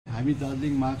हामी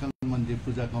दार्जिलिङ महाकाल मन्दिर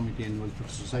पूजा committee and welfare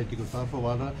सोसाइटीको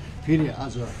तर्फबाट फेरि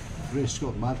आज प्रेसको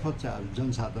मार्फत चाहिँ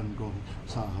जनसाधारणको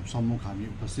सम्मुख हामी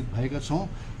उपस्थित भएका छौँ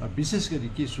र विशेष गरी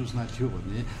के सूचना थियो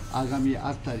भने आगामी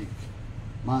 8 तारिक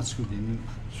मार्चको दिन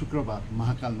शुक्रबार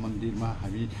महाकाल मन्दिरमा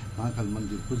हामी महाकाल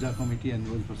मन्दिर पूजा कमिटी एन्ड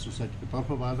वेलफेयर सोसाइटीको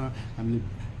तर्फबाट हामीले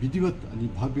विधिवत अनि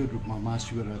भव्य रूपमा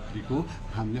महाशिवरात्रिको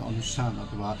हामीले अनुष्ठान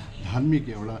अथवा धार्मिक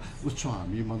एउटा उत्सव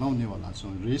हामी मनाउनेवाला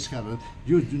छौँ र यसकारण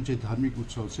यो जुन चाहिँ धार्मिक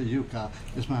उत्सव छ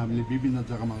यसमा हामीले विभिन्न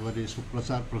जग्गामा गएर यसको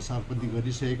प्रसार पनि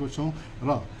गरिसकेको छौँ र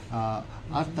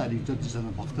 8 तारिक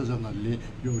जतिजना भक्तजनहरूले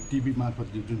यो टिभी मार्फत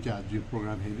जुन चाहिँ आज यो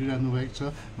प्रोग्राम हेरिरहनु भएको छ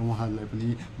उहाँहरूलाई पनि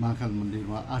महाकाल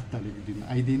मन्दिरमा 8 तारिकको दिन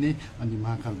आइदिने अनि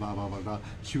महाकाल बाबाबाट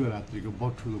शिवरात्रिको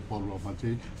बहुत ठुलो पर्वमा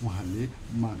चाहिँ उहाँहरूले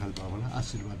महाकाल बाबालाई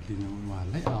आशीर्वाद दिने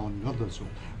उहाँहरूलाई आह्वान गर्दछौँ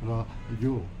र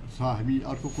यो हामी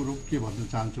अर्को कुरो के भन्न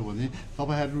चाहन्छौँ भने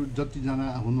तपाईँहरू जतिजना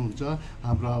हुनुहुन्छ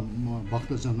हाम्रा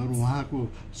भक्तजनहरू उहाँको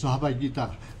सहभागिता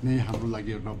नै हाम्रो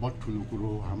लागि एउटा बहुत ठुलो कुरो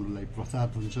हाम्रो लागि प्रसाद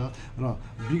हुन्छ र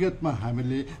विगतमा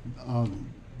हामीले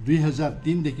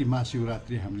 2003 देखि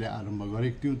महाशिवरात्रि हामीले आरम्भ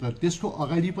गरेको थियौँ तर त्यसको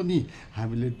अगाडि पनि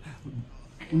हामीले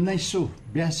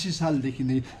 1982 सालदेखि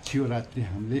नै शिवरात्रि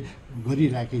हामीले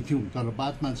गरिरहेकै थियौँ तर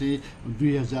बादमा चाहिँ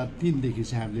 2003 देखि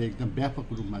चाहिँ हामीले एकदम व्यापक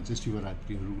रूपमा चाहिँ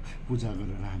शिवरात्रिहरू पूजा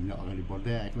गरेर हामीले अगाडि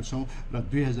बढ्दै आएको छौँ र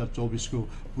 2024 को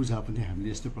पूजा पनि हामीले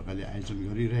यस्तै प्रकारले आयोजन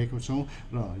गरिरहेको छौँ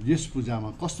र यस पूजामा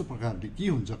कस्तो प्रकारले के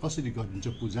हुन्छ कसरी गरिन्छ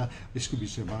पूजा यसको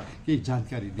विषयमा केही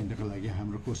जानकारी दिनको लागि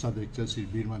हाम्रो कोषाध्यक्ष श्री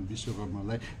वीरमान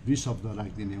विश्वकर्मालाई 2 शब्द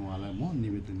राखिदिने उहाँलाई म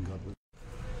निवेदन गर्दछु।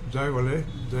 जय भोले,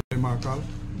 जय महाकाल।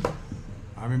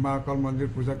 हामी महाकाल मन्दिर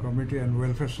पूजा कमिटी एन्ड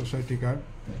वेलफेयर सोसाइटीका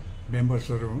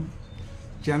मेम्बर्सहरू हुँ।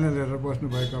 च्यानल हेरेर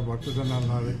बस्नुभएका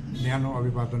भक्तजनहरूलाई न्यानो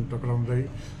अभिवादन टक्राउँदै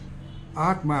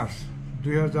 8 मार्च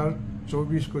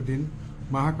 2024 को दिन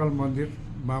महाकाल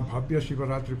मन्दिरमा भव्य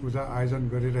शिवरात्रि पूजा आयोजन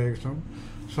गरिरहेका छौँ।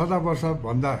 सदा वर्ष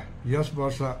भन्दा यस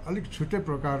वर्ष अलिक छुट्टै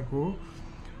प्रकारको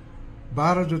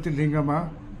 12 ज्योतिर्लिङ्गमा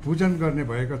पूजन गर्ने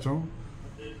भएका छौँ।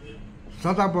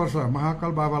 सदा वर्ष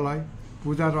महाकाल बाबालाई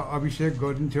पूजा र अभिषेक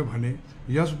गरिन्थ्यो भने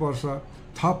यस वर्ष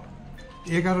थप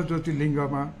 11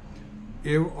 ज्योतिर्लिङ्गमा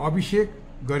अभिषेक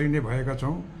गरिने भएका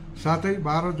छौँ। साथै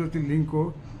 12 ज्योतिर्लिङ्गको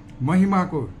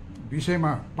महिमाको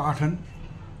विषयमा पाठन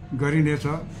गरिनेछ।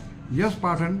 यस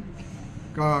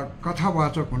पाठनका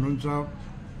कथावाचक हुनुहुन्छ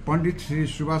पण्डित श्री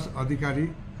सुभाष अधिकारी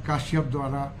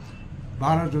काश्यपद्वारा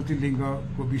 12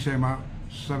 ज्योतिर्लिङ्गको विषयमा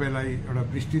सबैलाई एउटा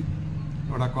विस्तृत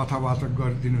एउटा कथावाचक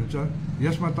गरिदिनुहुन्छ।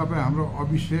 यसमा तपाईँ हाम्रो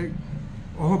अभिषेक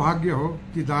अहोभाग्य हो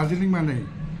कि दार्जिलिङमा नै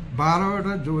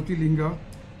 12वटा ज्योतिर्लिङ्ग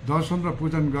दर्शन र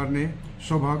पूजन गर्ने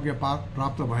सौभाग्य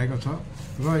प्राप्त भएको छ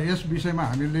र यस विषयमा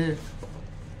हामीले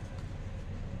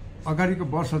अगाडिको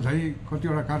वर्ष झै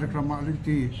कतिवटा कार्यक्रममा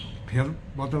अलिकति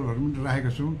फेरबदलहरू पनि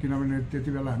राखेका छौँ किनभने त्यति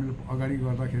बेला हामीले अगाडि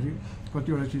गर्दाखेरि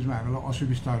कतिवटा चिजमा हामीलाई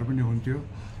असुविस्ताहरू पनि हुन्थ्यो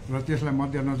र त्यसलाई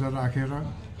मध्यनजर राखेर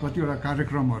कतिवटा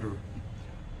कार्यक्रमहरू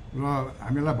र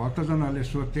हामीलाई भक्तजनहरूले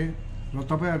सोध्थे र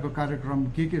तपाईँहरूको कार्यक्रम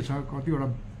के छ कतिवटा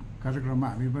कार्यक्रममा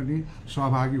हामी पनि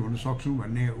सहभागी हुन सक्छौँ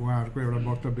भन्ने उहाँहरूको एउटा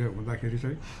वक्तव्य हुँदाखेरि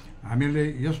चाहिँ हामीले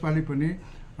यसपालि पनि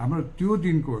हाम्रो त्यो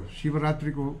दिनको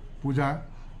शिवरात्रिको पूजा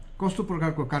कस्तो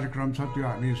प्रकारको कार्यक्रम छ त्यो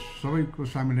हामी सबैको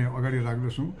सामने अगाडि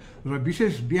राख्दछौँ र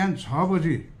विशेष बिहान 6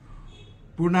 बजी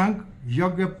पूर्णाङ्ग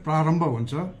यज्ञ प्रारम्भ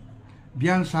हुन्छ।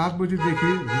 बिहान 7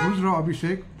 बजीदेखि रुद्र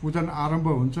अभिषेक पूजन आरम्भ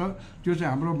हुन्छ। त्यो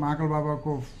चाहिँ हाम्रो महाकाल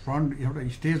बाबाको फ्रन्ट एउटा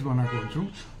स्टेज बनाएको हुन्छौँ।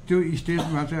 त्यो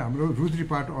स्टेजमा चाहिँ हाम्रो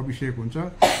रुद्रीपाठ अभिषेक हुन्छ।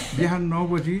 बिहान 9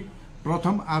 बजी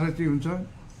प्रथम आरती हुन्छ।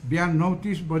 बिहान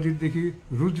 9:30 बजीदेखि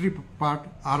रुद्रीपाठ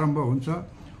आरम्भ हुन्छ।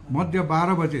 मध्य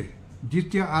 12 बजे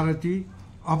द्वितीय आरती,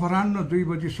 अपराह्न 2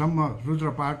 बजीसम्म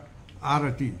रुद्रपाठ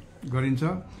आरती गरिन्छ।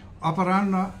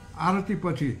 अपराह्न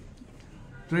आरतीपछि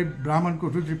चाहिँ ब्राह्मणको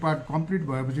रुद्रीपाठ कम्प्लिट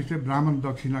भएपछि चाहिँ ब्राह्मण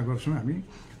दक्षिणा गर्छौँ हामी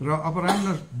र अपराह्न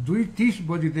 2:30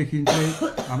 बजीदेखि चाहिँ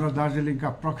हाम्रो दार्जिलिङका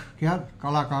प्रख्यात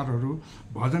कलाकारहरू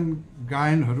भजन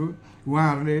गायनहरू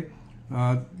उहाँहरूले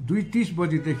 2:30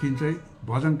 बजीदेखि चाहिँ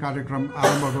भजन कार्यक्रम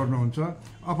आरम्भ गर्नुहुन्छ।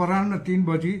 अपराह्न 3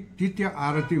 बजी तृतीय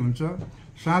आरती हुन्छ।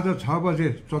 साँझ 6 बजे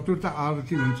चतुर्थ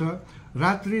आरती हुन्छ।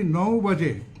 रात्रि 9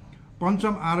 बजे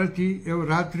पञ्चम आरती एवं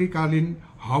रात्रिकालीन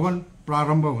हवन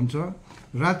प्रारम्भ हुन्छ।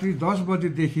 रात्रि 10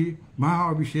 बजेदेखि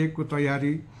महाअभिषेकको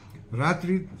तयारी।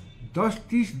 रात्रि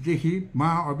 10:30 देखि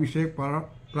महाअभिषेक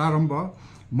प्रारम्भ।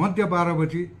 मध्य 12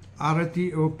 बजी आरती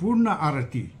एवं पूर्ण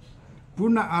आरती।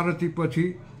 पूर्ण आरतीपछि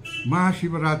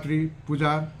महाशिवरात्रि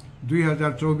पूजा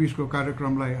 2024 को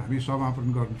कार्यक्रमलाई हामी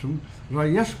समापन गर्छौँ र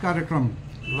यस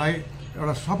कार्यक्रमलाई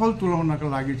एउटा सफल तुल्याउनका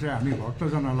लागि चाहिँ हामी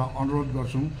भक्तजनहरूलाई अनुरोध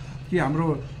गर्छौँ कि हाम्रो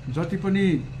जति पनि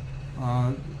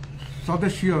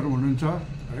सदस्यहरू हुनुहुन्छ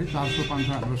है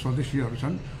 400-500 हाम्रो सदस्यहरू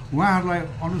छन् उहाँहरूलाई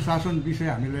अनुशासन विषय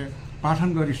हामीले पाठन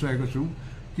गरिसकेको छौँ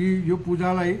कि यो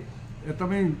पूजालाई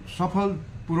एकदमै सफल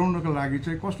पुर्याउनको लागि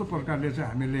चाहिँ कस्तो प्रकारले चाहिँ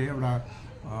हामीले एउटा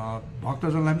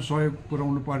भक्तजनलाई पनि सहयोग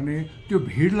पुर्याउनु पर्ने, त्यो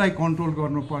भिडलाई कन्ट्रोल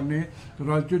गर्नुपर्ने र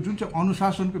त्यो जुन चाहिँ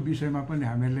अनुशासनको विषयमा पनि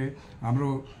हामीले हाम्रो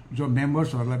जो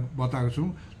मेम्बर्सहरूलाई बताएको छौँ।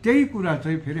 त्यही कुरा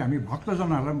चाहिँ फेरि हामी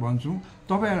भक्तजनहरूलाई पनि भन्छौँ,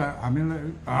 तपाईँहरू हामीलाई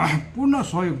पूर्ण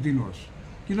सहयोग दिनुहोस्,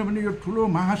 किनभने यो ठुलो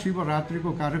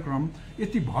महाशिवरात्रिको कार्यक्रम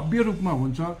यति भव्य रूपमा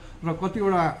हुन्छ र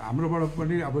कतिवटा हाम्रोबाट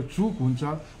पनि अब चुक हुन्छ।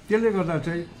 त्यसले गर्दा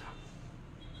चाहिँ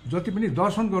जति पनि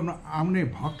दर्शन गर्न आउने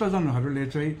भक्तजनहरूले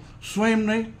चाहिँ स्वयं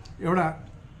नै एउटा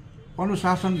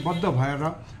अनुशासनबद्ध भएर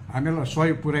हामीलाई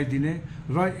सहयोग पुर्याइदिने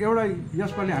र एउटा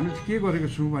यसपालि हामीले के गरेको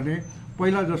छौँ भने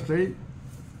पहिला जस्तै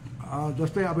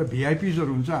अब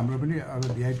भिआइपिजहरू हुन्छ, हाम्रो पनि अब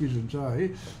भिआइपिज हुन्छ है,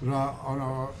 र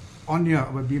अन्य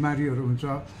अब बिमारीहरू हुन्छ,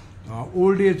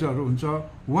 ओल्ड एजहरू हुन्छ,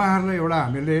 उहाँहरूलाई एउटा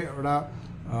हामीले एउटा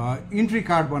इन्ट्री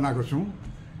कार्ड बनाएको छौँ।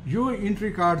 यो इन्ट्री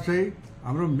कार्ड चाहिँ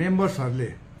हाम्रो मेम्बर्सहरूले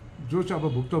जो चाहिँ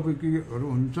अब भुक्तभोगीहरू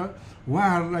हुन्छ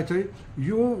उहाँहरूलाई चाहिँ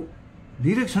यो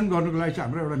निरीक्षण गर्नुको लागि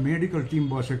चाहिँ हाम्रो एउटा मेडिकल टिम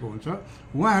बसेको हुन्छ।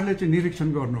 उहाँहरूले चाहिँ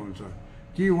निरीक्षण गर्नुहुन्छ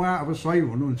कि उहाँ अब सही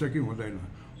हुनुहुन्छ कि हुँदैन,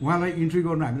 उहाँलाई इन्ट्री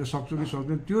गर्न हामीले सक्छौँ कि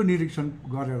सक्दैन, त्यो निरीक्षण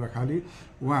गरेर खालि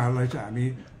उहाँहरूलाई चाहिँ हामी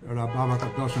एउटा बाबाका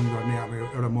दर्शन गर्ने अब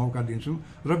एउटा मौका दिन्छौँ।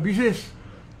 र विशेष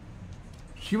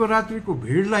शिवरात्रिको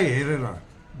भिडलाई हेरेर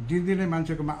दिनदिनै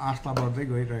मान्छेकोमा आस्था बढ्दै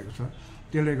गइरहेको छ।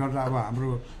 त्यसले गर्दा अब हाम्रो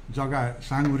जग्गा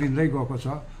साँगुरिँदै गएको छ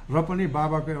र पनि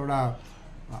बाबाको एउटा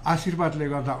आशीर्वादले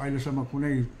गर्दा अहिलेसम्म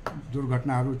कुनै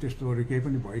दुर्घटनाहरू त्यस्तोहरू केही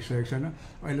पनि भइसकेको छैन।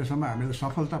 अहिलेसम्म हामीले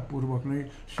सफलतापूर्वक नै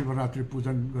शिवरात्रि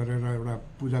पूजन गरेर एउटा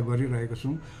पूजा गरिरहेको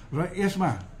छौँ। र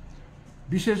यसमा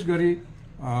विशेष गरी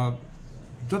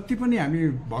जति पनि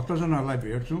हामी भक्तजनहरूलाई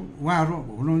भेट्छौँ उहाँहरू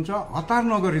हुनुहुन्छ हतार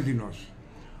नगरिदिनुहोस्।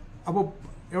 अब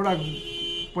एउटा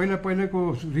पहिलाको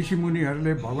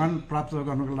ऋषिमुनिहरूले भगवान् प्राप्त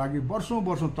गर्नको लागि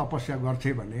वर्षौँ तपस्या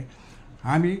गर्थे भने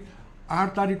हामी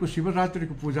 8 तारिकको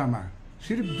शिवरात्रिको पूजामा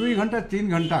सिर्फ 2 घन्टा 3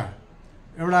 घन्टा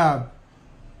एउटा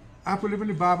आफूले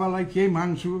पनि बाबालाई केही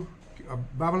माग्छु,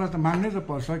 बाबालाई त माग्नै त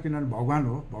पर्छ किनभने भगवान्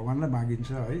हो, भगवान्लाई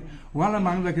मागिन्छ है। उहाँलाई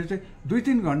माग्दाखेरि चाहिँ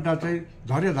 2-3 घन्टा चाहिँ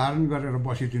धैर्य धारण गरेर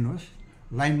बसिदिनुहोस्,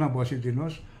 लाइनमा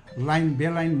बसिदिनुहोस्, लाइन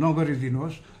बेलाइन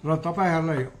नगरिदिनुहोस्। र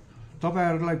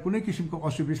तपाईँहरूलाई कुनै किसिमको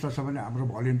असुविधा छ भने हाम्रो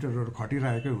भलिन्टियरहरू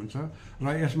खटिरहेकै हुन्छ र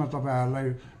यसमा तपाईँहरूलाई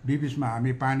बिचमा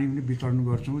हामी पानी पनि वितरण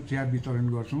गर्छौँ, चिया वितरण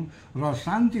गर्छौँ र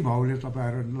शान्ति भावले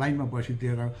तपाईँहरू लाइनमा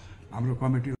बसिदिएर हाम्रो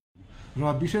कमिटी र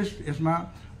विशेष यसमा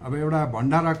अब एउटा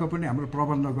भण्डाराको पनि हाम्रो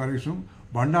प्रबन्ध गरेको छौँ।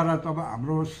 भण्डारा तब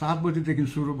हाम्रो 7 बजीदेखि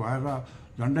सुरु भएर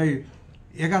झन्डै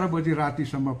 11 बजी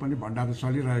रातिसम्म पनि भण्डारा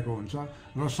चलिरहेको हुन्छ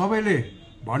र सबैले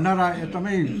भण्डारा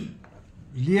एकदमै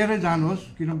लिएरै जानुहोस्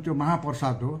किनभने त्यो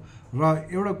महाप्रसाद हो। र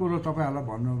एउटा कुरो तपाईँहरूलाई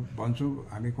भन्छु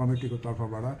हामी कमिटीको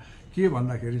तर्फबाट के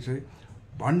भन्दाखेरि चाहिँ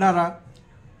भण्डारा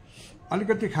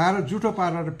अलिकति खाएर जुठो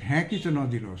पारेर फ्याँकी चाहिँ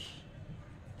नदिनुहोस्,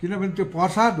 किनभने त्यो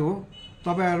प्रसाद हो।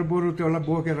 तपाईँहरू बरु त्यसलाई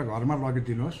बोकेर घरमा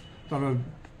लगिदिनुहोस्, तर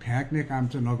फ्याँक्ने काम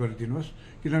चाहिँ नगरिदिनुहोस्,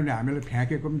 किनभने हामीले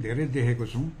फ्याँकेको पनि धेरै देखेको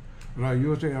छौँ र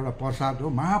यो चाहिँ एउटा प्रसाद हो,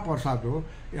 महाप्रसाद हो।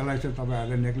 यसलाई चाहिँ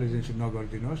तपाईँहरूले नेग्लिजेन्सी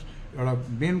नगरिदिनुहोस्। एउटा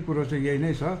मेन कुरो चाहिँ यही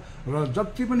नै छ र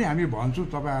जति पनि हामी भन्छौँ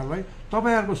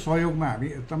तपाईँहरूको सहयोगमा हामी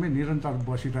एकदमै निरन्तर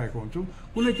बसिरहेको हुन्छौँ।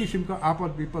 कुनै किसिमको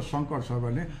आपद विपद सङ्कट छ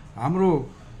भने हाम्रो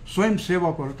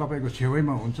स्वयंसेवकहरू तपाईँको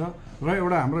छेउैमा हुन्छ र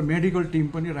एउटा हाम्रो मेडिकल टिम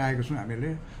पनि राखेको छौँ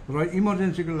हामीले र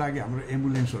इमर्जेन्सीको लागि हाम्रो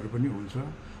एम्बुलेन्सहरू पनि हुन्छ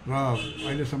र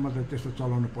अहिलेसम्म त त्यस्तो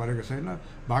चलाउनु परेको छैन।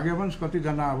 भाग्यवंश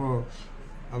कतिजना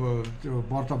अब त्यो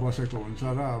व्रत बसेको हुन्छ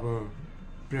र अब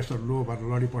प्रेसर लो भएर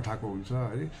लडिपठाएको हुन्छ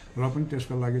है, र पनि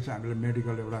त्यसको लागि चाहिँ हामीले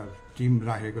मेडिकल एउटा टिम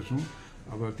राखेको छौँ।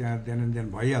 अब त्यहाँ देन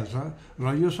भइहाल्छ र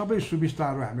यो सबै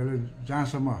सुविस्ताहरू हामीले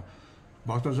जहाँसम्म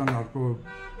भक्तजनहरूको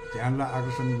ध्यानलाई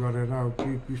आकर्षण गरेर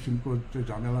कुनै किसिमको चाहिँ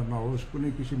झमेला नहोस्,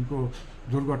 कुनै किसिमको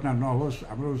दुर्घटना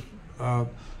नहोस्, हाम्रो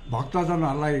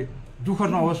भक्तजनहरूलाई दुःख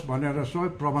नहोस् भनेर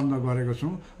सबै प्रबन्ध गरेको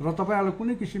छौँ। र तपाईँहरूलाई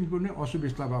कुनै किसिमको नै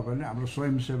असुविस्ता भयो भने हाम्रो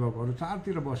स्वयंसेवकहरू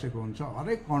चारतिर बसेको हुन्छ,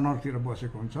 हरेक कर्नरतिर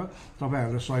बसेको हुन्छ,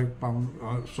 तपाईँहरूले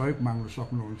सहयोग माग्नु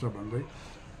सक्नुहुन्छ भन्दै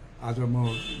आज म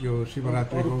यो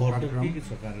शिवरात्रिको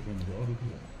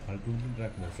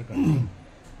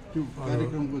त्यो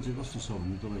कार्यक्रमको चाहिँ कस्तो छ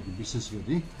भने तपाईँको विशेष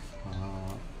गरी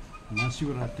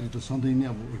महाशिवरात्रि त सधैँ नै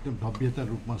अब एकदम भव्यता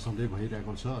रूपमा सधैँ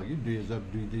भइरहेको छ अघि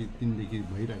 2002-03देखि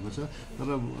भइरहेको छ। तर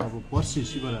अब पर्सि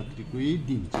शिवरात्रिकै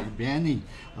दिन चाहिँ बिहानै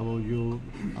अब यो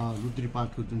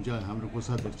रुद्रीपाठको जुन चाहिँ हाम्रो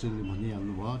कोषाध्यक्षले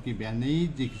भनिहाल्नु भयो कि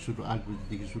बिहानैदेखि सुरु 8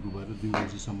 बजीदेखि सुरु भएर 2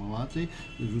 बजीसम्ममा चाहिँ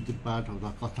रुद्रपाठ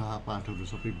अथवा कथा पाठहरू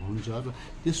सबै हुन्छ र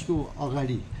त्यसको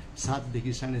अगाडि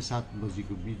 7देखि 7:30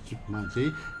 बजीको बिचमा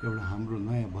चाहिँ एउटा हाम्रो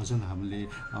नयाँ भजन हामीले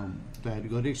तयार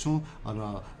गरेको छौँ र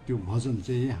त्यो भजन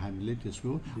चाहिँ हामी हामीले त्यसको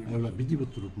एउटा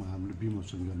विधिवत रूपमा हामीले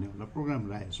विमोचन गर्ने एउटा प्रोग्राम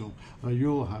राखेका छौँ र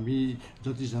यो हामी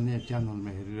जतिजना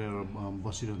च्यानलमा हेरेर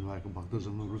बसिरहनु भएको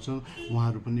भक्तजनहरू छ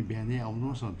उहाँहरू पनि बिहानै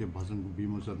आउनुहोस् र त्यो भजनको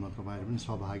विमोचनमा तपाईँहरू पनि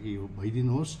सहभागी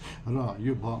भइदिनुहोस् र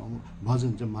यो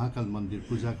भजन चाहिँ महाकाल मन्दिर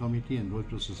पूजा कमिटी एन्ड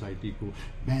वेलफेयर सोसाइटीको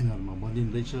ब्यानरमा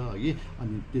बनिँदैछ हगि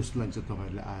अनि त्यसलाई चाहिँ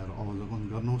तपाईँहरूले आएर अवलोकन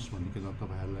गर्नुहोस् भनिकन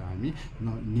तपाईँहरूलाई हामी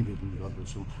निवेदन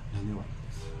गर्दछौँ। धन्यवाद।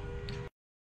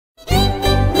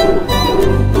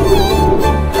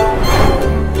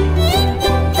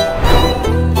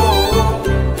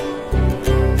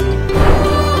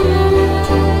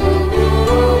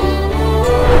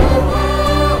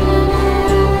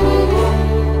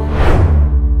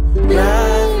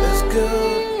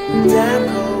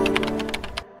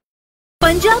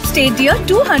 Punjab state dear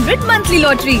 200 monthly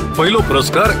lottery. पहिलो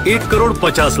पुरस्कार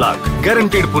 1,50,00,000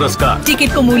 ग्यारेन्टेड पुरस्कार।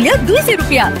 टिकट को मूल्य 200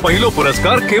 रुपया। पहिलो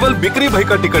पुरस्कार केवल बिक्री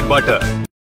भएका टिकटबाट।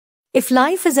 If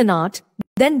life is an art,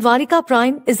 then Dwarika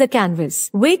Prime is a canvas.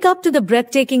 Wake up to the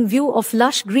breathtaking view of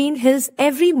lush green hills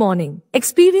every morning.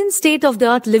 Experience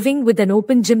state-of-the-art living with an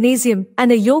open gymnasium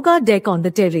and a yoga deck on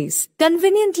the terrace.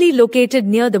 Conveniently located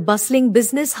near the bustling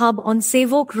business hub on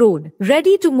Savok Road.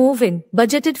 Ready to move in,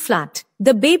 budgeted flat.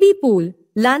 The baby pool,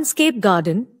 landscape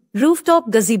garden, rooftop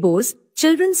gazebos,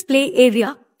 children's play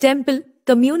area, temple,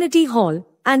 community hall,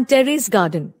 and terrace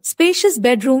garden. Spacious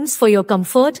bedrooms for your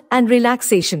comfort and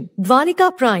relaxation. Dwarika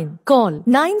Prime. Call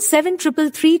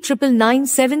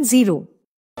 9733399970.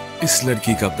 इस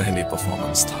लड़की का पहले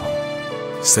performance था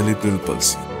सेलिब्रल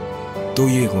palsy, तो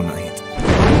ये होना ही था।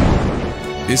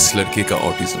 इस लड़के का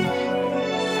ऑटिज्म,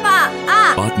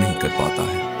 बात नहीं कर पाता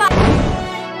है।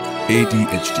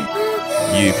 ADHD,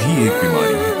 ये भी एक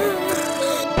बीमारी है।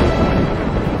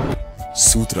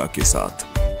 सूत्रा के साथ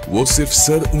वो सिर्फ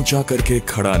सर ऊंचा करके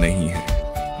खड़ा नहीं है,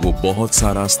 वो बहुत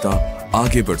सा रास्ता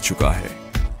आगे बढ़ चुका है।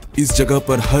 इस जगह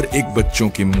पर हर एक बच्चों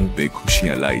के मुंह पे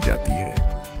खुशियां लाई जाती है।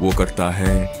 वो करता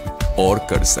है और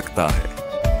कर सकता है,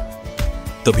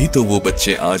 तभी तो वो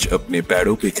बच्चे आज अपने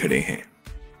पैरों पे खड़े हैं,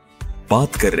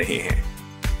 बात कर रहे हैं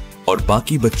और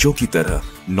बाकी बच्चों की तरह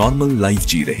नॉर्मल लाइफ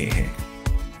जी रहे हैं।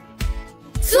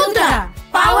 सूत्रा,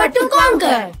 पावर टू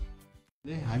कॉन्कर।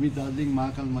 हामी दार्जिलिङ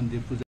महाकाल मन्दिर पूजा